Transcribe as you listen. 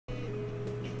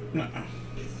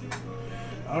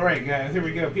Alright guys, here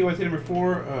we go. PYT number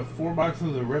 4, 4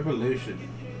 boxes of Revolution.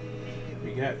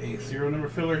 We got a serial number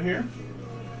filler here.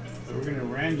 So we're going to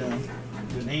random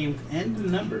the names and the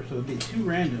number. So it'll be 2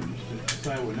 randoms to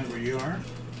decide what number you are.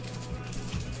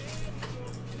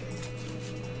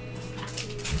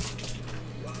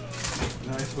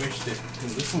 No, I switched it.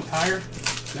 This one's higher.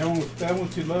 That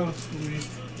one's too low.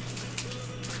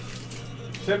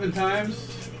 7 times.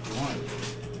 1,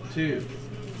 2,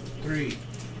 3,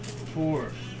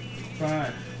 4,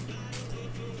 5.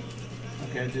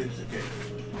 Okay, I did. Okay.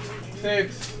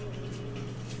 6.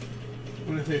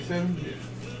 What did I say? 7? Yeah.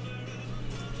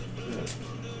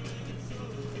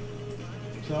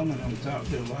 Salmon on top,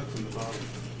 still lots on the bottom.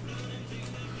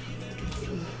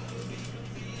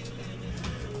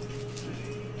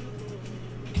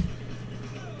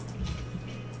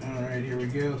 Alright, here we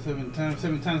go. 7 times.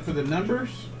 7 times for the numbers.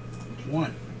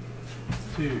 1,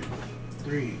 2,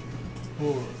 3,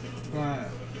 4,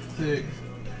 5, 6,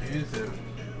 and 7.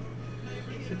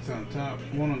 6 on top,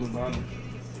 1 on the bottom.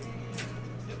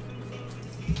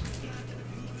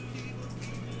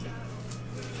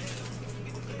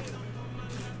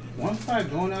 One side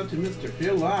going out to Mr.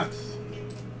 Phil Locks.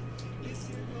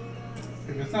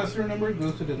 If it's not serial number, it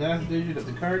goes to the last digit of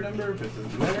the card number. If it's a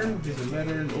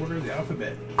letter in order of the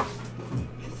alphabet.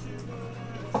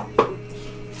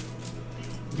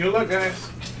 Good luck, guys.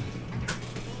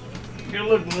 Good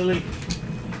luck, Lily.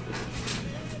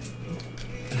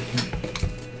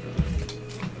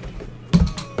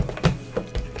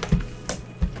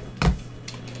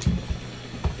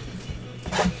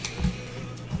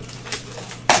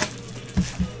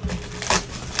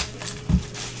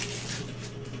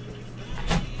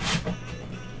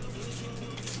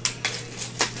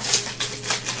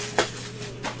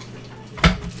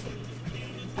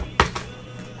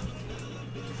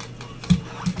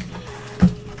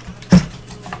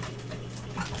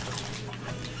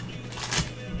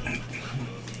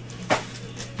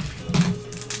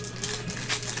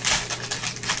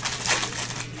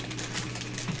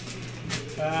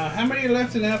 How many are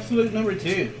left in absolute number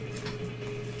 2?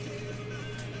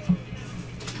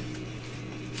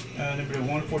 Number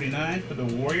 149 for the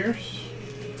Warriors.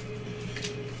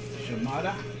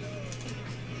 Shamada.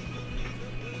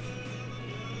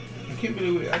 I can't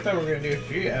believe I thought we were going to do a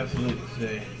few absolutes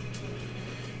today.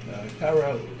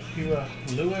 Kyra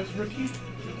Lewis rookie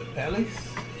for the Palace.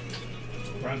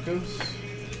 Broncos.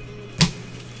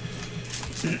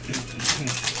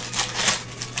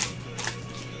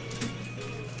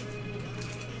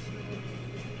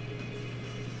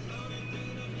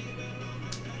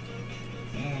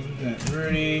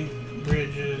 Rooney,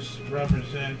 Bridges,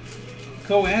 Robertson,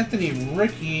 Cole Anthony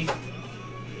rookie,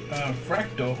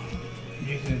 fractal,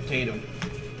 Jason Tatum.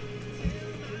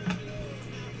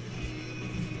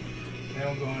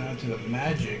 Now going out to the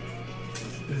Magic.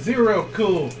 0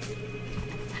 cool.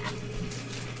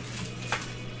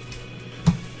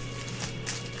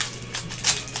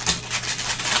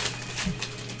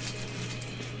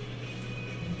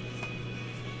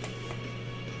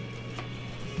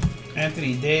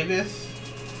 Anthony Davis,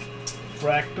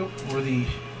 fractal for the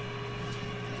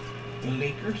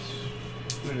Lakers.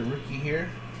 With a rookie here.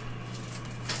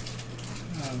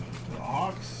 The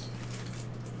Hawks.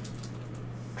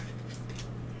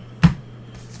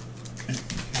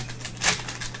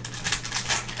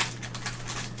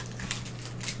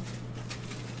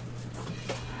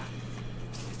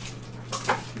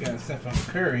 Got Stephen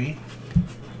Curry,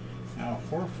 Al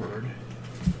Horford,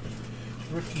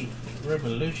 rookie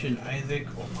Revolution Isaac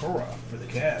Okoro for the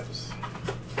Cavs.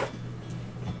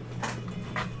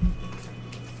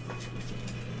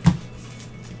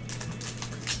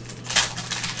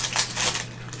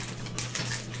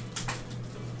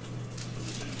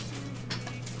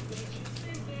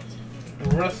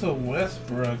 Russell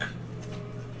Westbrook,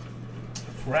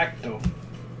 fractal,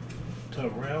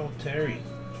 Terrell Terry,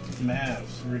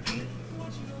 Mavs rookie.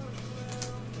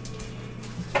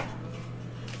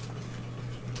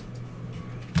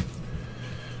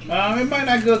 It might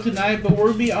not go tonight, but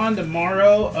we'll be on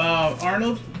tomorrow,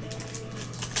 Arnold,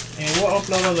 and we'll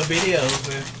upload all the videos.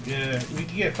 We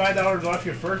can get $5 off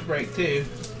your first break too.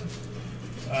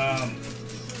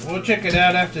 We'll check it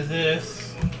out after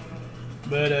this,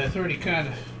 but it's already kind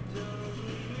of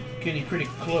getting pretty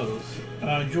close.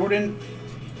 Jordan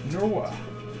Norwa,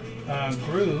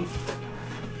 Groove,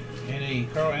 and a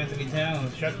Karl Anthony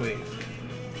Towns Shockwave.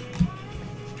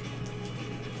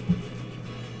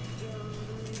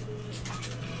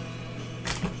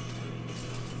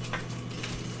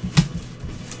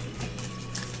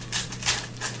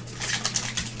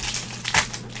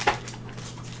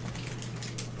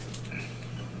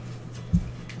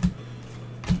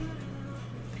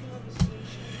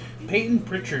 Peyton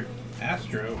Pritchard,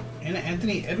 Astro, and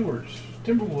Anthony Edwards,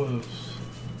 Timberwolves.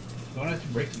 Going out to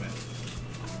Breaksman.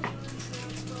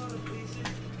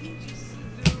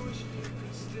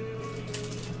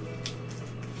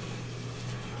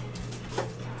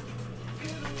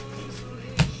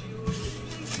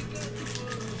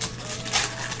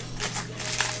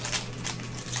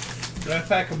 Draft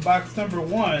pack of box number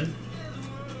 1.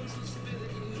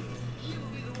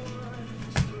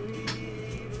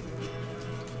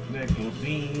 Nick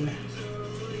Levine,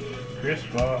 Chris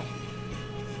Paul.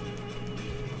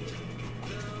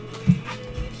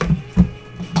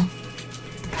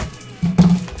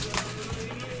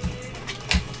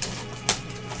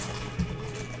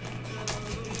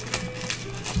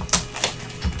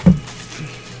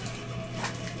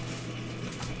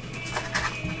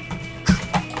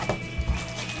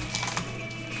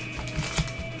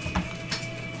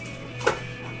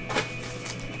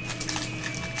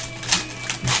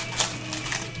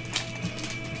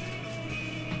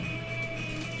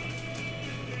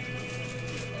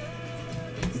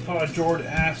 George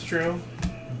Astro,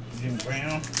 Jim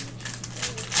Brown.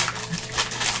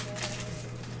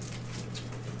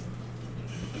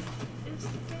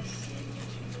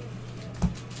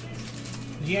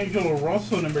 D'Angelo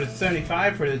Russell, number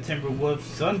 75 for the Timberwolves,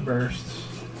 Sunburst.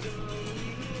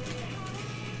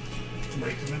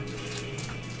 Breaksman.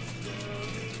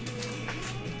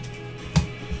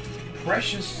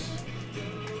 Precious.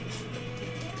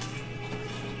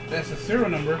 That's a serial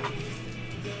number.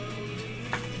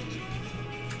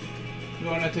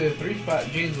 Going out to the 3-spot,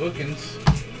 James Wilkins.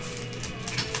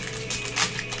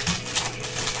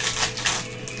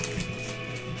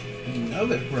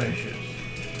 Another Precious.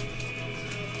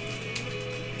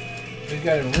 We've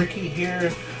got a rookie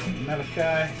here,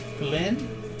 Malachi Flynn.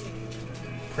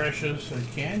 Precious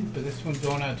again, but this one's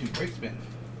going out to Breaksman.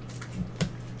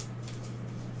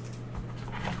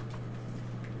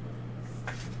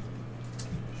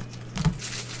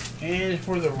 And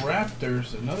for the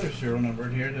Raptors, another serial number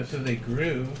here that says a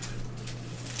groove.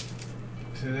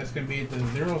 So that's going to be at the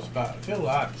 0 spot. Phil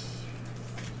Locks.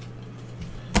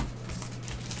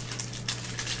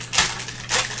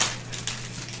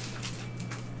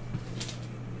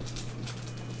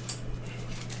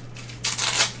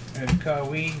 And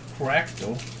Kawhi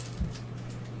Fractal.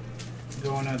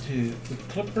 Going on to the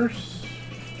Clippers.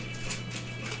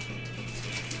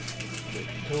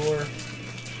 Victor.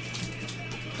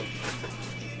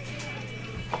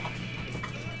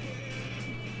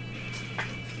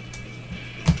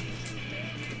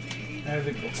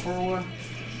 Isaac Okoroa,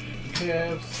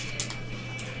 Cavs,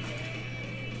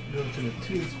 go to the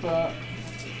 2 spot.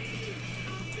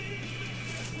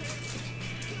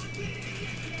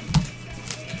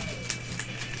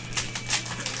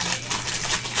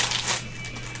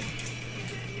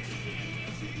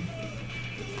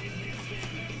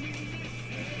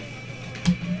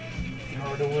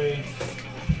 Hardaway,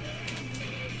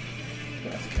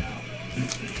 Pascal.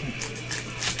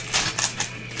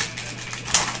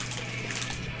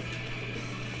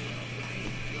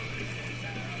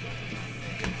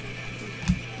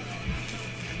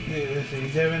 There's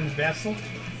a Devin Vassell.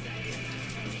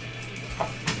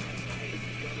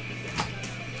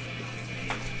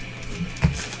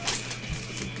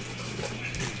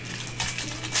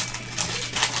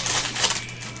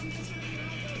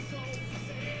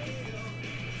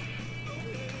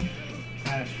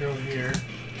 Astro here.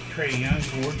 Trae Young,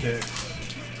 Vortex.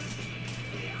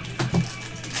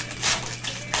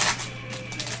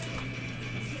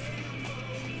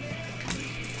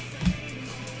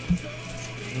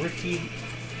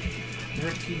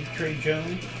 Ricky Trey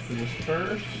Jones for the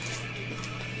Spurs.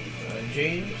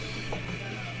 James.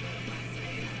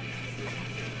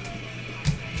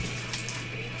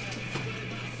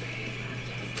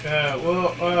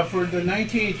 For the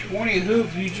 1920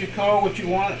 hoops, you should call what you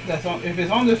want. That's on. If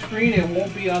it's on the screen, it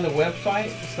won't be on the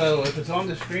website. So if it's on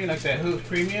the screen, like that Hoops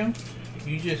Premium,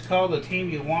 you just call the team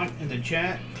you want in the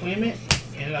chat, claim it,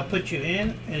 and I'll put you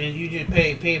in, and then you just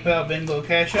pay PayPal, Venmo,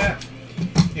 Cash App.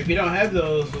 If you don't have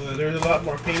those, there's a lot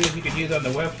more payments you can use on the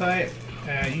website.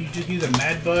 You just use a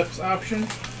Mad Bucks option.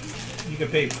 You can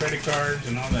pay credit cards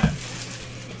and all that.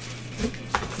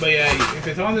 But yeah, if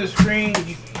it's on the screen,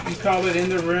 you call it in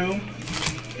the room.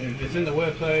 And if it's in the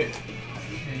website,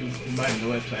 you buy it on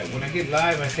the website. When I get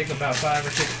live, I take about 5 or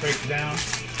 6 breaks down,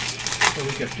 so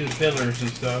we can do fillers and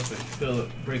stuff and fill it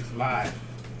breaks live.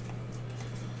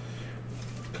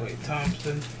 Klay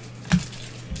Thompson,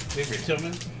 Xavier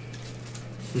Tillman.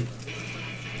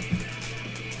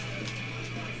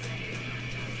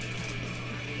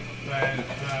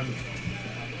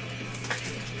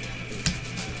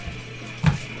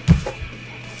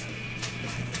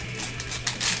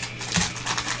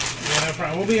 No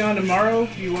problem. We'll be on tomorrow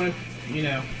if you want to, you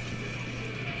know,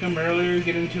 come earlier,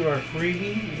 get into our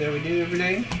freebie that we do every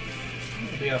day.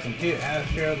 It'll be awesome too.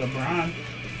 Astro, LeBron,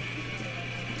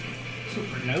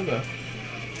 Supernova.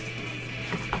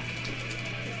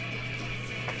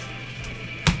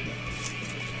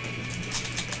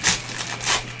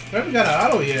 We haven't got an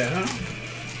auto yet, huh?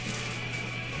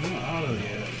 No auto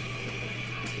yet.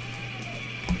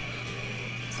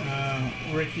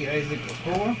 Ricky Isaac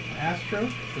Okola, Astro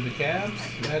for the Cavs.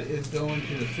 That is going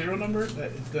to the serial number.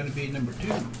 That is going to be number 2.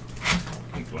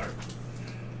 Keith Clark.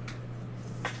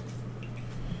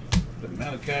 The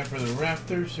Malachi for the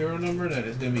Raptors, serial number. That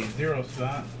is going to be 0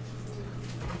 spot.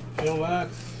 Phil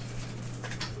Wax.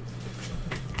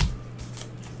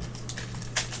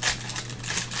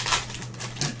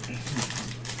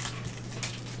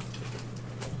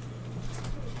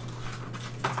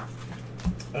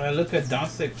 Look at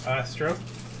Doncic Astro.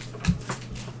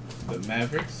 The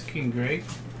Mavericks, King Greg.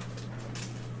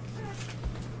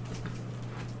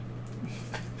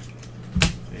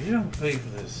 You don't pay for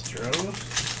this, Stro.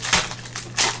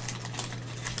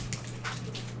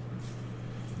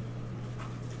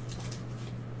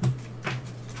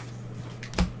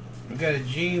 We got a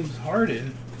James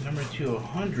Harden, number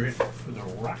 200 for the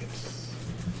Rockets.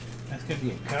 That's gonna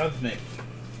be a cosmic.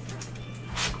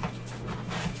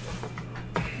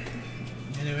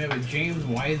 And then we have a James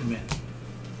Wiseman.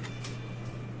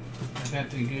 I got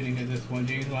to get this one.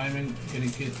 James Wiseman gonna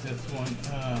get this one.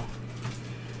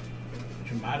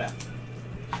 Jamada.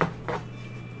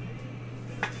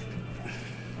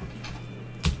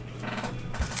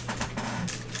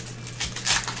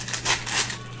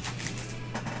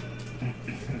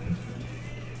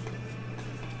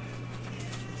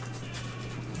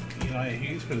 Eli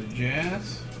Hughes for the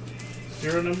Jazz.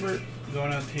 Serial number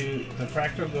going out to the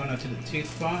fractal, going out to the T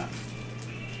spot.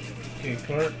 Okay,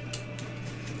 Clark.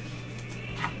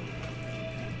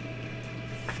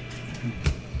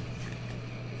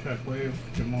 Shockwave,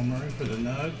 Jamal Murray for the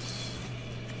Nugs.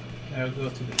 That'll go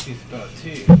to the T spot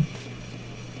too.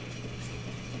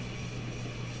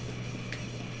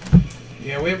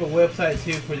 Yeah, we have a website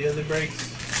too for the other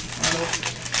breaks. I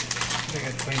think I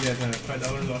explained that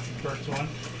 $5 off the first one.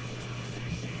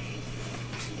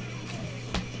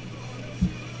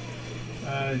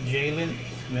 Jalen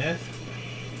Smith,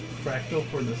 fractal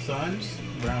for the Suns.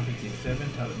 Brown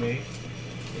 57, Tyler Bay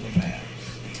for the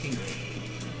Mavs. King.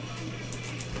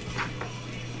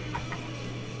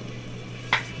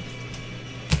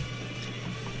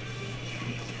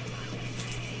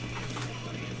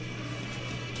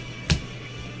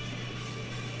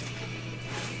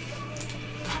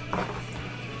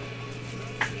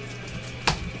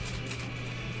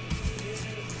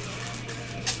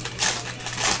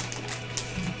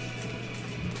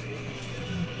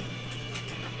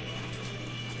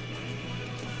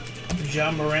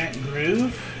 John Morant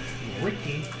Groove,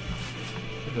 Ricky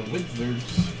for the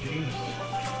Wizards, James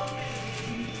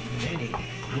Manny.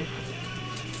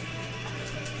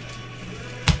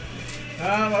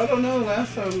 I don't know.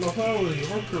 Last time I thought was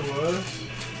Yorker was.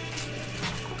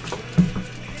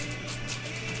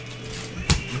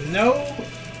 No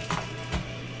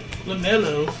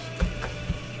LaMelos.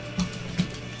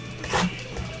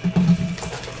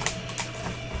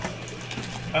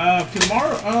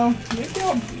 Tomorrow, maybe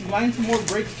I'll line some more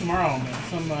breaks tomorrow, man.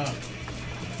 Some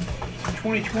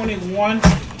 2021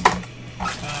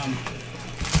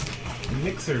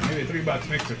 mixer, maybe a $3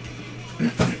 mixer.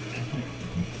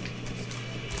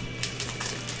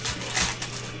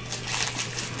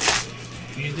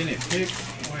 You didn't pick?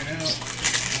 Why not?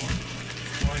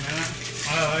 Why not?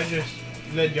 I just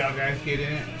let y'all guys get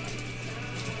in it.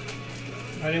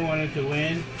 I didn't want it to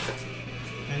win,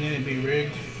 and then it'd be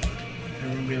rigged.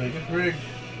 Everyone be like, it's rigged.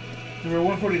 Number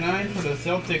 149 for the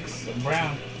Celtics,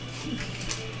 Brown.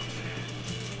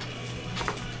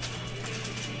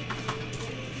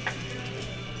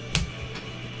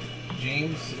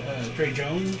 James, Trey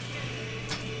Jones.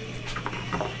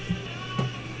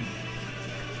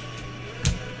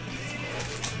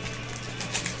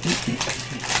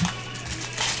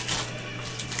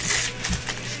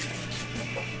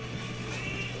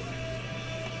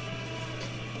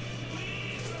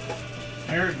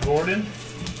 Eric Gordon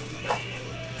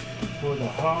for the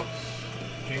Hawks,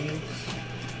 James.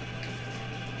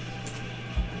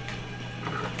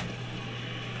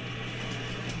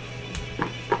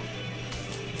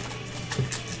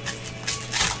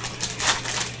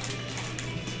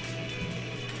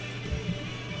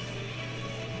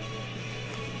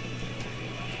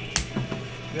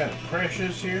 We got a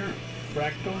Precious here,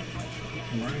 Fractal.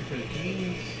 I'm running for the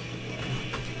Kings.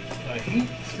 Heat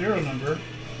serial number.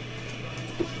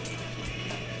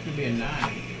 Could be a 9.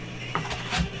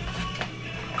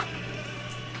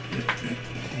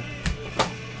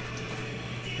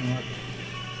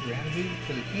 Ramsey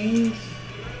for the Kings.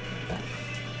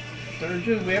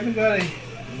 Sturgis. We haven't got a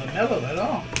LaMelo at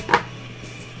all.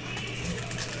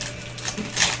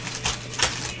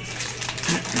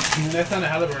 That's not a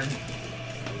Halliburton.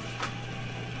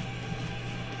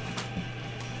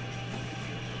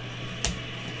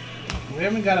 We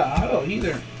haven't got an auto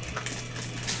either.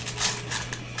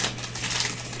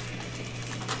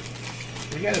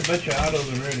 We got a bunch of autos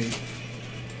already.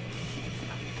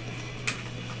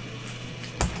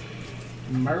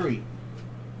 Murray.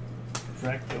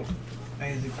 Fractal.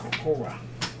 Isaac Kokora.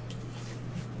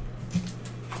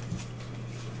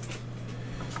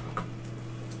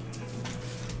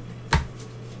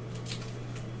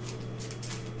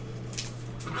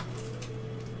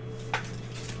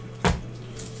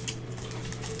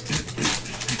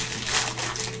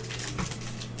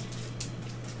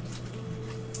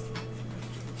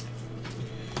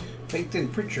 Peyton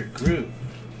Pritchard Groove.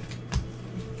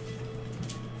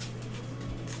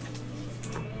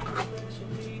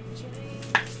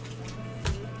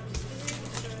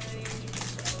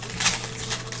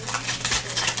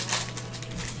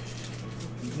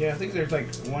 Yeah, I think there's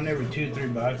like one every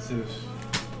 2-3 boxes.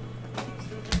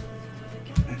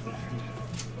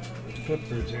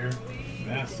 Clippers here.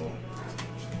 Vassal.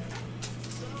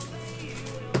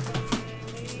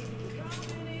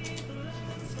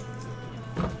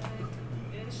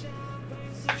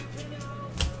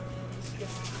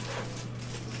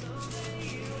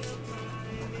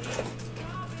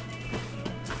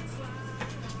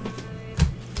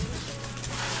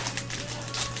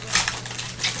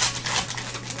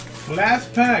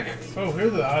 Last pack. Oh,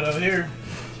 here's the auto here.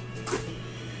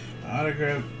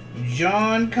 Autograph.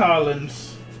 John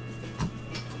Collins.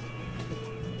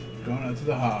 Going out to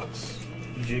the Hawks.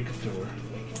 Jake Couture.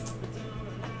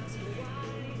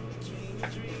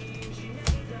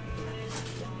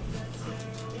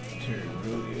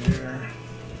 Here.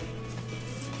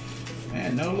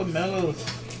 Man, no LaMelos.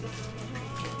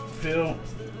 Phil.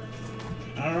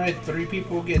 Alright, 3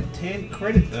 people get 10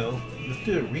 credit though. Let's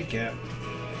do a recap.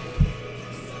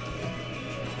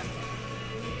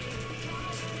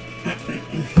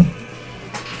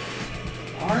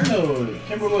 Arnold,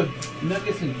 Timberwolves,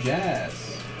 Nuggets, and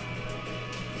Jazz.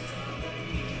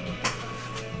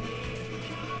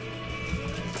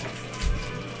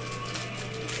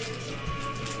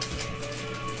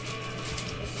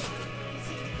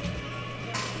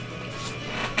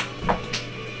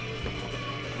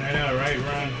 I know, right,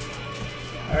 Ron?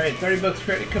 Alright, 30 bucks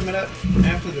credit coming up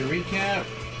after the recap.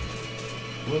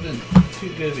 Wasn't too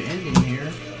good of an ending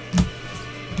here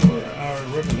for our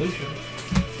revolution.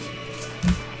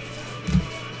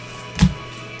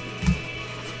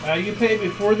 You pay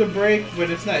before the break, but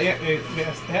it's not. It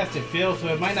has to fill, so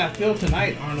it might not fill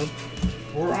tonight, Arnold.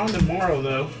 We're on tomorrow,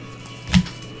 though.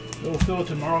 It'll fill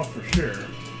tomorrow for sure.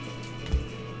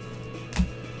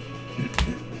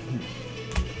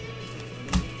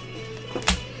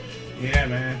 Yeah,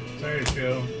 man. Sorry,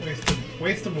 Phil.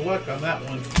 Waste of luck on that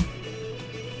one.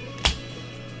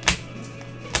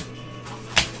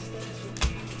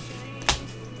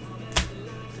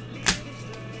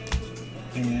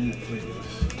 And wait a minute.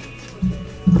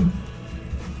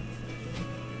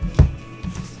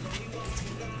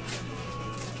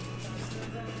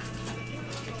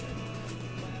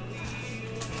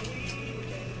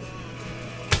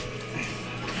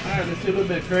 Alright, let's do a little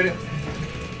bit of credit.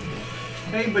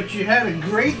 Hey, but you had a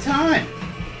great time,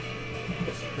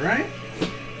 right?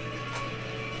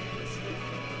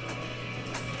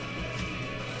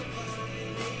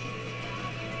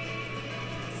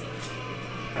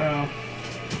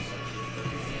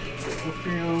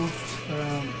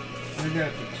 We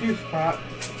got the 2 spot.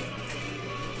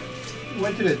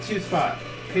 Went to the 2 spot.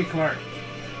 K. Clark.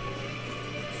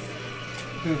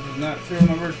 This is not serial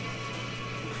number.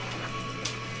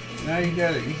 Now you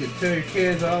got it. You can tell your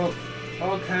kids all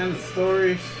kinds of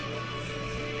stories.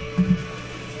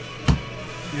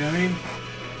 You know what I mean?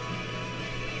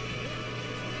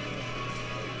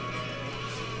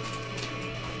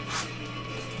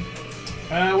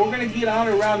 We're gonna get on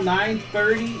around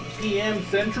 9:30 p.m.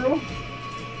 Central.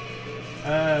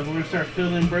 We're gonna start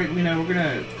filling break. You know, we're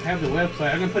gonna have the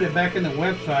website. I'm gonna put it back in the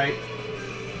website,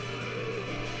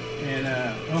 and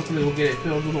hopefully we'll get it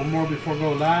filled a little more before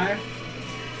go live.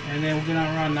 And then we'll get on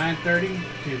around 9:30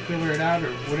 to fill it out,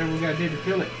 or whatever we gotta do to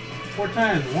fill it. 4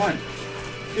 times. 1,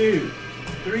 2,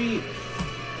 3,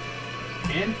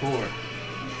 and 4.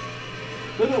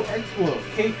 Little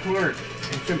X-Wolf, K. Clark,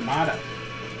 and Shimada.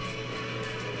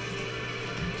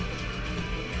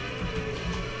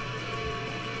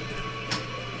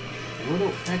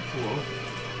 Little X-Wolf.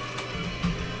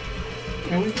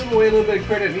 And we give away a little bit of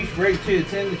credit in each break too,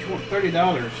 $10 to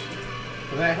 $30.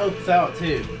 So that helps out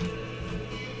too.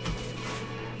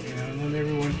 You know, not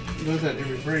everyone does that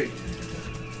every break.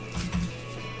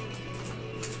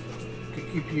 Could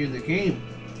keep you in the game.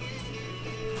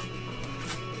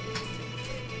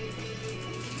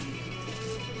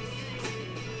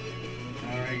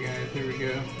 Alright guys, here we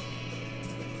go.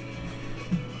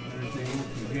 Everything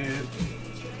looking good.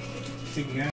 See you guys.